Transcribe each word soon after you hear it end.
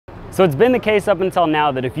So it's been the case up until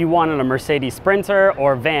now that if you wanted a Mercedes Sprinter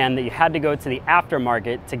or van, that you had to go to the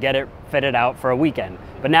aftermarket to get it fitted out for a weekend.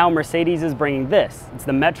 But now Mercedes is bringing this. It's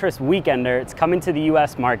the Metris Weekender. It's coming to the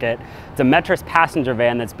US market. It's a Metris passenger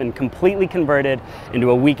van that's been completely converted into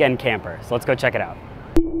a weekend camper. So let's go check it out.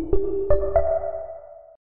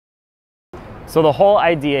 So the whole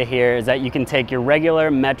idea here is that you can take your regular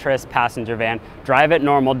Metris passenger van, drive it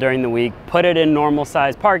normal during the week, put it in normal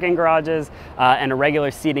size parking garages, and a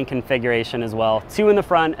regular seating configuration as well. 2 in the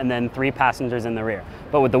front and then 3 passengers in the rear.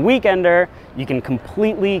 But with the Weekender, you can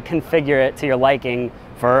completely configure it to your liking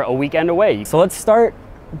for a weekend away. So let's start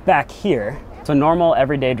back here. So normal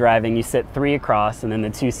everyday driving, you sit 3 across and then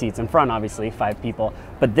the 2 seats in front, obviously 5 people.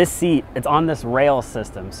 But this seat, it's on this rail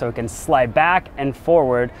system, so it can slide back and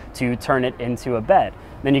forward to turn it into a bed.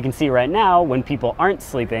 Then you can see right now, when people aren't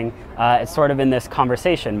sleeping, it's sort of in this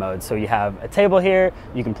conversation mode. So you have a table here,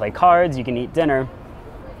 you can play cards, you can eat dinner,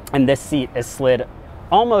 and this seat is slid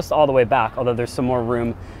almost all the way back, although there's some more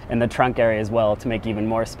room in the trunk area as well to make even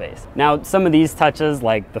more space. Now, some of these touches,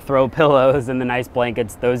 like the throw pillows and the nice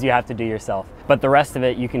blankets, those you have to do yourself. But the rest of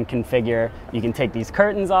it you can configure. You can take these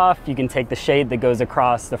curtains off, you can take the shade that goes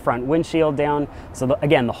across the front windshield down. So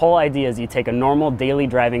again, the whole idea is you take a normal daily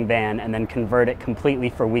driving van and then convert it completely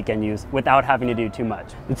for weekend use without having to do too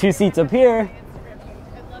much. The 2 seats up here,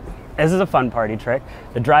 this is a fun party trick.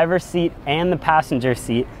 The driver's seat and the passenger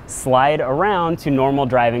seat slide around to normal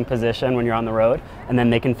driving position when you're on the road, and then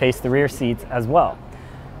they can face the rear seats as well.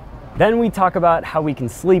 Then we talk about how we can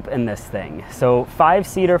sleep in this thing. So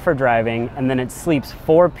 5-seater for driving, and then it sleeps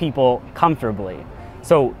 4 people comfortably.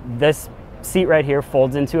 So this seat right here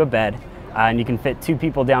folds into a bed, and you can fit 2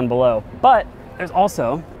 people down below. But there's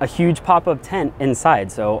also a huge pop-up tent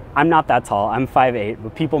inside. So I'm not that tall, I'm 5'8",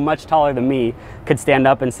 but people much taller than me could stand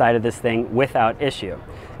up inside of this thing without issue.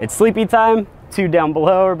 It's sleepy time, 2 down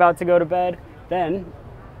below are about to go to bed. Then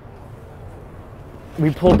we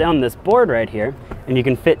pull down this board right here and you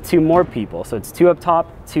can fit 2 more people. So it's 2 up top,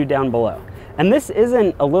 2 down below. And this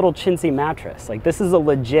isn't a little chintzy mattress. Like, this is a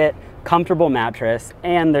legit comfortable mattress,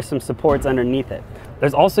 and there's some supports underneath it.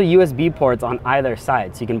 There's also USB ports on either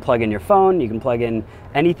side, so you can plug in your phone, you can plug in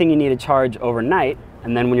anything you need to charge overnight,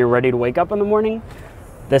 and then when you're ready to wake up in the morning,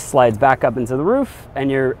 this slides back up into the roof and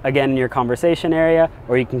you're again in your conversation area,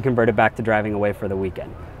 or you can convert it back to driving away for the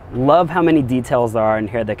weekend. Love how many details there are in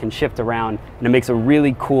here that can shift around, and it makes a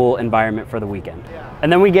really cool environment for the weekend.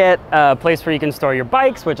 And then we get a place where you can store your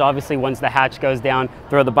bikes, which obviously once the hatch goes down,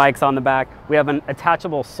 throw the bikes on the back. We have an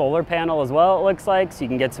attachable solar panel as well, it looks like, so you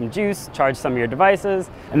can get some juice, charge some of your devices.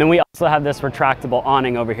 And then we also have this retractable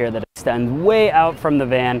awning over here that extends way out from the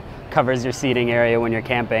van, covers your seating area when you're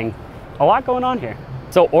camping. A lot going on here.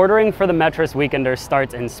 So ordering for the Metris Weekender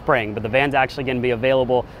starts in spring, but the van's actually going to be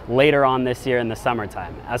available later on this year in the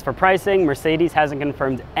summertime. As for pricing, Mercedes hasn't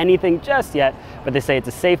confirmed anything just yet, but they say it's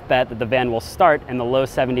a safe bet that the van will start in the low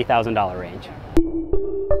 $70,000 range.